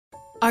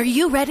Are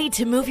you ready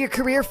to move your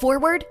career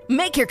forward?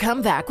 Make your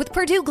comeback with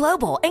Purdue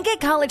Global and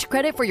get college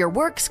credit for your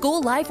work,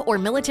 school life, or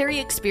military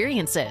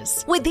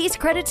experiences. With these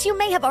credits, you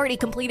may have already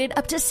completed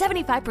up to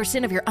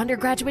 75% of your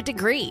undergraduate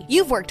degree.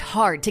 You've worked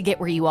hard to get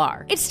where you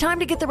are. It's time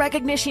to get the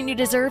recognition you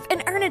deserve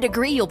and earn a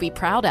degree you'll be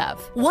proud of,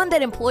 one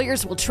that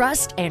employers will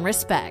trust and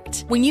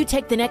respect. When you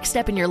take the next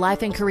step in your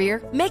life and career,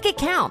 make it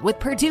count with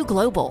Purdue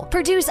Global,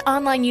 Purdue's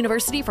online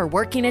university for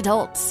working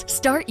adults.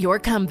 Start your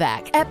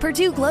comeback at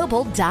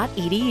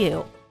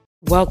purdueglobal.edu.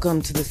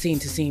 Welcome to the Scene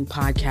to Scene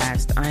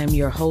podcast. I am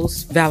your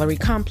host, Valerie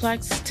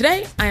Complex.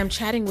 Today, I am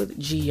chatting with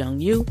Ji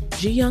Young Yu.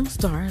 Ji Young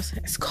stars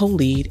as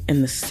co-lead in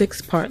the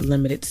 6-part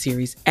limited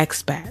series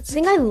Expats. I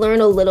think I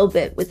learn a little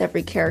bit with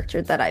every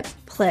character that I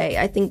play.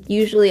 I think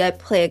usually I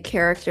play a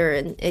character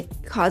and it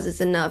causes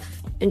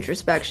enough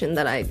introspection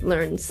that I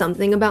learn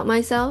something about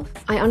myself.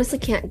 I honestly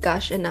can't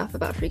gush enough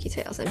about Freaky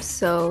Tales. I'm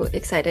so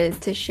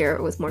excited to share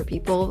it with more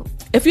people.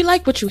 If you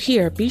like what you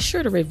hear, be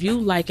sure to review,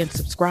 like, and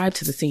subscribe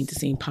to the Scene to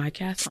Scene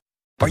podcast.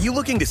 Are you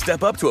looking to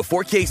step up to a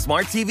 4K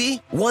smart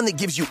TV? One that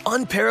gives you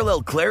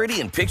unparalleled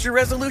clarity and picture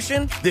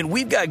resolution? Then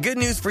we've got good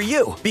news for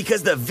you,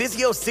 because the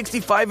Vizio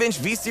 65-inch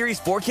V-Series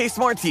 4K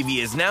smart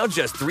TV is now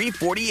just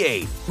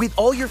 $348. With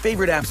all your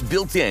favorite apps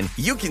built in,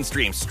 you can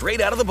stream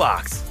straight out of the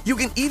box. You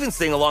can even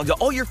sing along to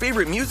all your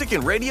favorite music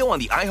and radio on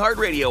the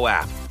iHeartRadio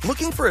app.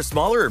 Looking for a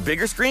smaller or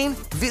bigger screen?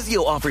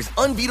 Vizio offers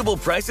unbeatable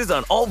prices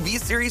on all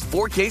V-Series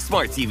 4K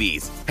smart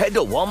TVs. Head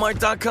to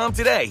Walmart.com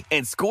today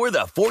and score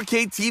the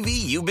 4K TV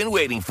you've been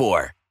waiting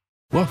for.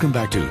 Welcome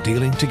back to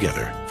Dealing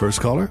Together.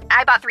 First caller?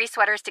 I bought 3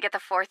 sweaters to get the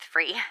 4th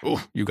free.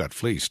 Oh, you got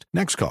fleeced.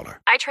 Next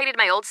caller? I traded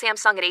my old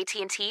Samsung at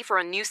AT&T for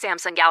a new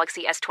Samsung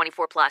Galaxy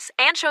S24 Plus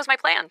and chose my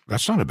plan.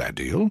 That's not a bad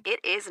deal.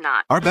 It is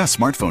not. Our best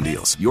smartphone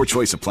deals. Your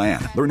choice of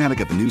plan. Learn how to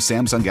get the new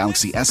Samsung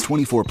Galaxy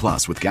S24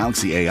 Plus with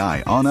Galaxy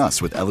AI on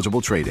us with eligible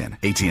trade-in.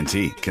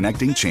 AT&T.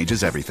 Connecting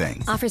changes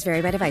everything. Offers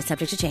vary by device.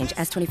 Subject to change.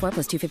 S24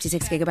 plus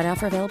 256 gigabyte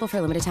offer available for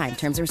a limited time.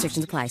 Terms and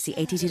restrictions apply. See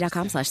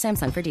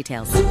att.com/Samsung for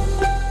details.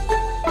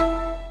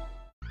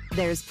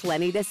 There's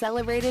plenty to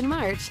celebrate in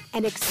March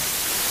and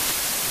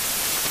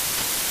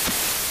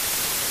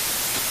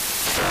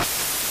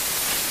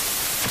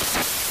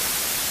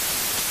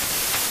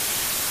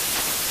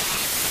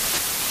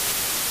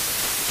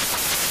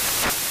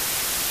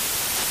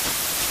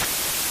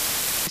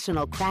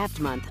National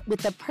Craft Month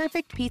with the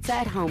perfect pizza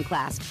at home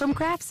class from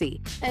Craftsy.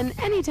 And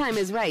anytime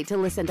is right to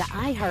listen to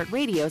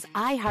iHeartRadio's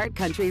iHeart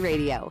Country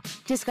Radio.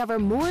 Discover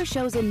more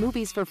shows and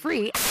movies for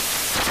free.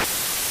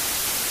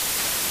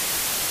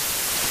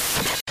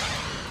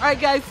 All right,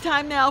 guys,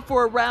 time now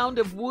for a round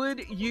of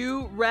Would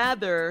You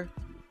Rather.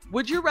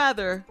 Would you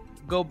rather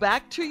go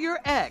back to your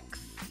ex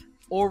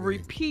or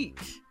repeat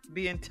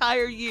the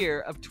entire year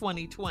of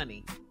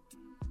 2020?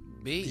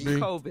 B.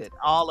 COVID,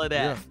 all of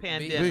that,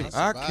 pandemic.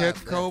 I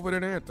catch COVID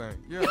and everything.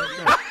 Yeah,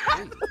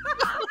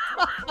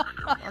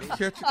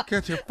 I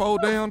catch it 4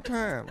 damn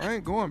times. I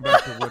ain't going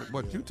back to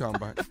what you talking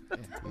about.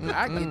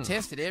 I get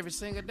tested every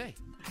single day.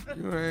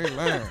 You ain't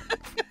lying.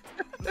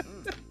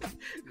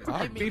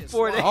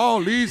 Before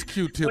all these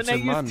Q-tips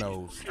in my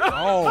nose.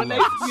 All they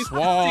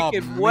swab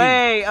stick it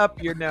way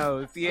up your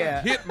nose.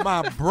 Yeah, hit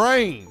my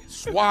brain.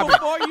 Swab it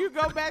before you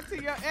go back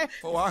to your ex.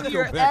 Oh, I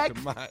go back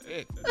to my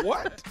ex.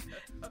 What?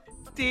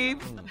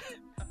 Steve.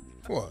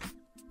 What?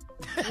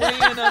 Weigh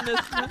in on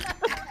this one.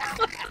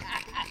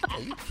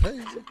 Are you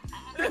crazy?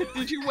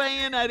 Did you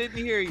weigh in? I didn't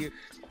hear you.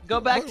 Go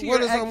back to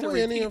your ex. What is I'm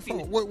weighing in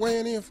for?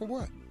 Weighing in for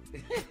what?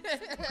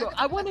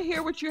 I want to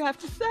hear what you have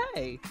to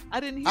say.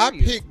 I didn't hear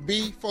you. I picked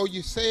B before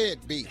you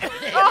said B.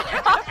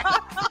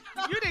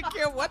 You didn't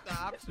care what the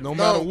option. No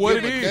matter what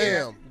it is.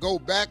 Damn. Go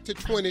back to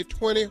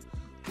 2020.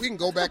 We can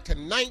go back to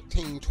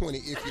 1920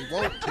 if you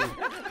want to.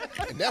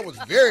 And that was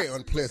very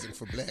unpleasant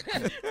for black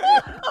people.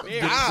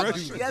 I'll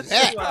do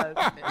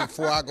that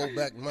before I go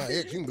back to my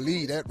ex. You can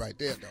believe that right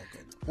there,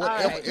 doggone.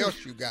 Whatever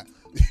else you got.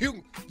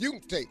 You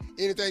can take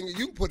anything.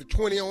 You can put a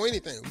 20 on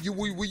anything.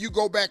 Will you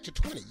go back to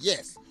 20?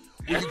 Yes.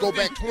 Will you go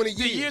back 20 years?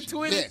 The year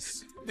 20?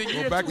 Yes. The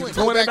year go back to $20.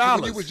 Go back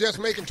to when you was just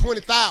making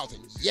 20,000.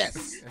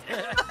 Yes.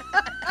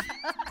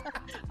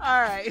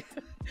 All right.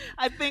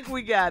 I think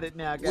we got it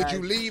now, guys. Would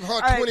you leave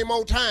her 20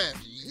 more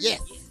times? Yes.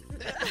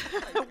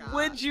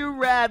 Would you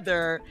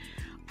rather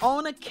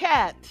own a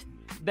cat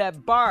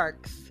that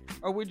barks,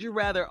 or would you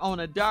rather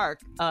own a dog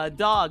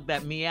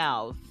that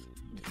meows?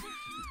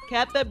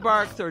 Cat that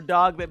barks or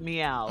dog that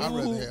meows? I'd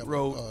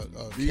rather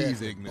have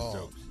these ignorant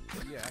jokes.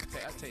 Yeah,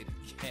 I take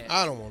the cat.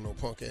 I don't want no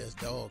punk ass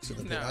dog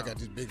sitting there. I got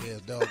this big ass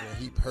dog and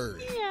he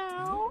purrs.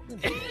 Meow.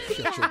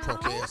 Shut your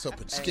punk ass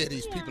up and scare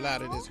these people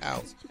out of this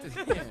house.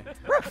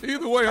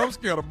 Either way, I'm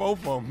scared of both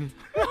of them.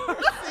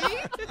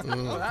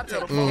 I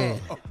take the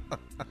cat.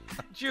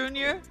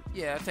 Junior?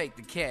 Yeah, I take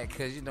the cat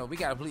because we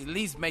gotta at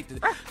least make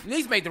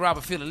the robber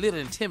feel a little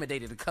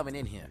intimidated to coming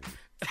in here.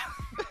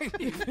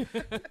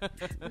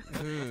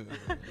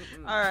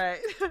 All right.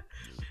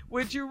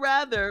 Would you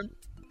rather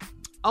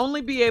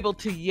only be able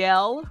to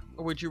yell,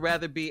 or would you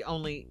rather be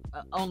only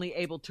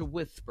able to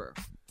whisper?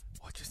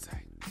 What'd you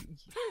say?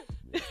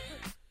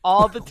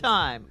 all the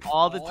time.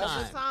 All the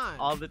time.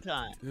 All the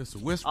time. Just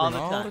whispering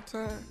all the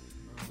time.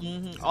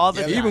 Mm-hmm. All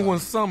the time. Even when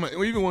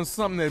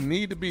something that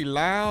need to be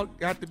loud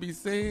got to be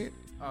said.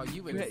 Oh,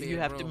 you in the bedroom. You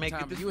have to make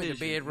a decision. You in the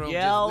bedroom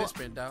Yell. just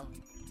whispering, dog.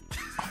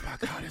 Oh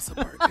my God, it's a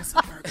burglar. It's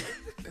a burglar.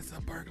 It's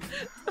a burglar.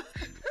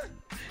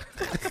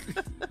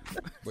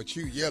 But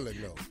you yelling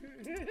though.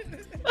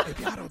 If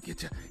y'all don't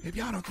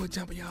quit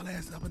jumping y'all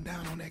ass up and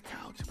down on that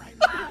couch right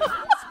now.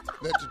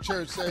 Let the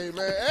church say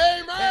amen.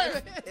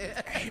 Amen.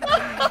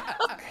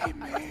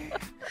 Amen.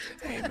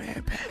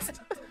 Amen,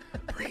 Pastor.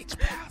 Preach,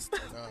 Pastor.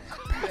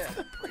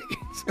 Pastor, preach.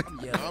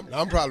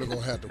 I'm probably going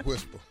to have to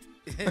whisper.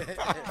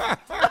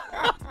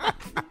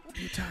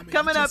 You tell me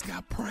Coming you up. just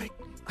got pranked.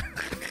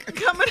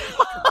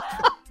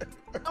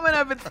 Coming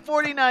up, it's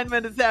 49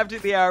 minutes after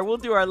the hour. We'll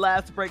do our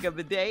last break of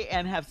the day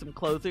and have some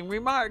closing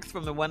remarks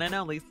from the one and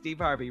only Steve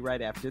Harvey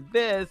right after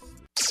this.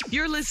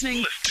 You're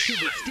listening to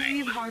the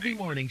Steve Harvey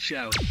Morning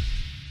Show.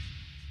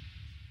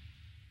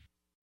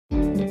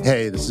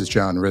 Hey, this is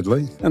John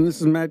Ridley. And this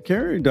is Matt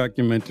Carey,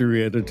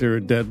 documentary editor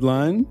at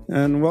Deadline.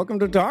 And welcome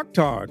to Doc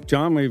Talk.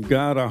 John, we've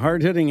got a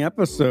hard-hitting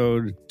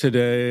episode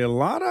today. A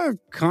lot of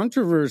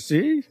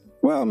controversy.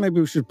 Well, maybe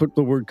we should put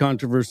the word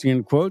controversy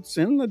in quotes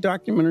in the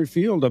documentary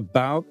field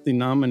about the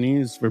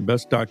nominees for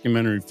Best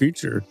Documentary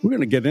Feature. We're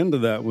going to get into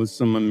that with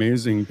some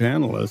amazing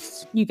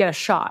panelists. You get a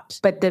shot,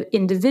 but the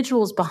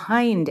individuals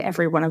behind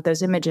every one of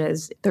those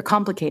images, they're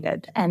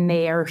complicated and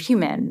they are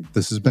human.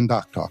 This has been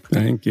Doc Talk.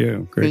 Thank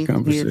you. Great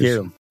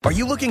conversation. Are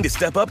you looking to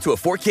step up to a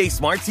 4K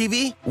smart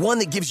TV? One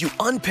that gives you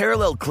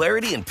unparalleled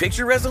clarity and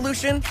picture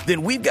resolution?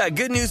 Then we've got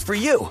good news for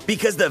you,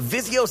 because the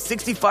Vizio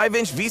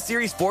 65-inch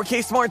V-Series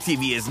 4K smart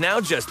TV is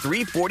now just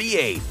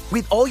 $348.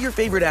 With all your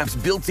favorite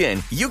apps built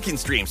in, you can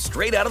stream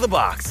straight out of the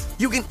box.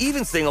 You can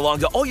even sing along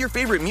to all your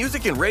favorite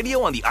music and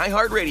radio on the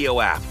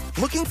iHeartRadio app.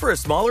 Looking for a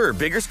smaller or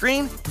bigger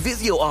screen?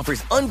 Vizio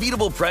offers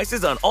unbeatable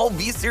prices on all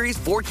V-Series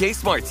 4K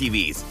smart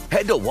TVs.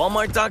 Head to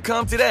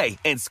Walmart.com today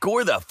and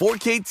score the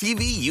 4K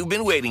TV you've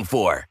been waiting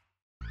for.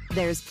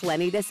 There's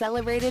plenty to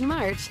celebrate in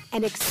March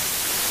and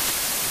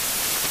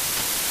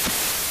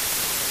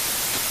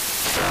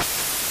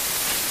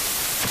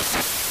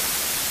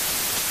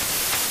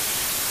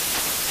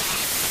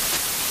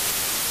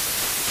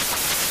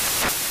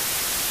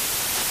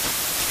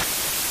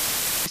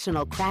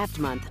National Craft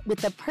Month with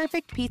the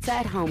perfect pizza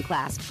at home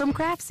class from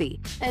Craftsy.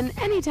 And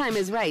anytime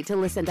is right to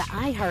listen to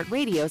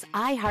iHeartRadio's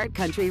iHeart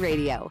Country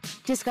Radio.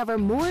 Discover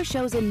more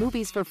shows and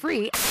movies for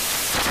free.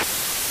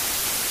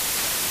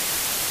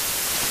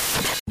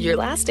 Your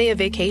last day of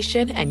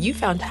vacation and you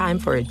found time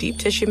for a deep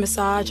tissue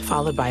massage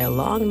followed by a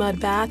long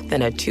mud bath,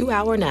 then a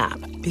 2-hour nap.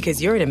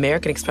 Because you're an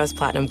American Express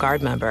Platinum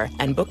Card member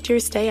and booked your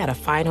stay at a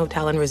fine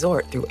hotel and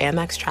resort through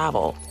Amex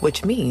Travel,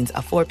 which means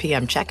a 4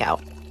 p.m.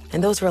 checkout.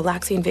 And those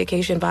relaxing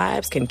vacation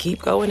vibes can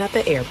keep going at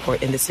the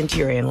airport in the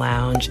Centurion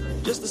Lounge.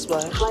 Just a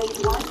splash.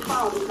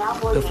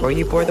 Before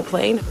you board the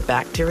plane,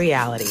 back to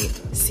reality.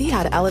 See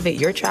how to elevate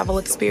your travel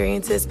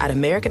experiences at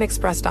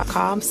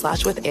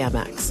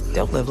americanexpress.com/withAmex.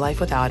 Don't live life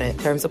without it.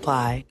 Terms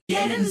apply.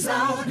 Get in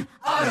zone,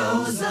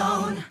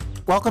 AutoZone.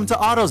 Welcome to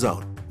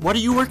AutoZone. What are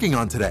you working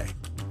on today?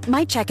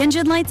 My check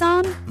engine light's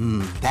on?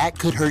 That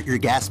could hurt your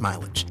gas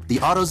mileage. The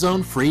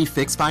AutoZone free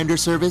Fix Finder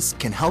service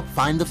can help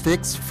find the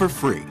fix for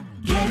free.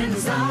 Get in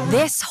zone.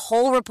 This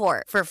whole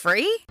report for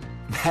free?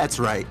 That's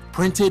right.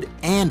 Printed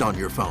and on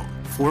your phone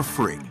for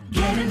free.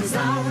 Get in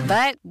zone.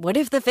 But what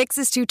if the fix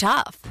is too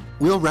tough?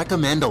 We'll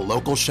recommend a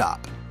local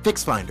shop.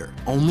 Fix Finder,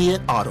 only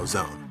at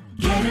AutoZone.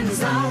 Get in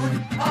zone,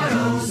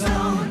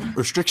 AutoZone.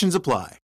 Restrictions apply.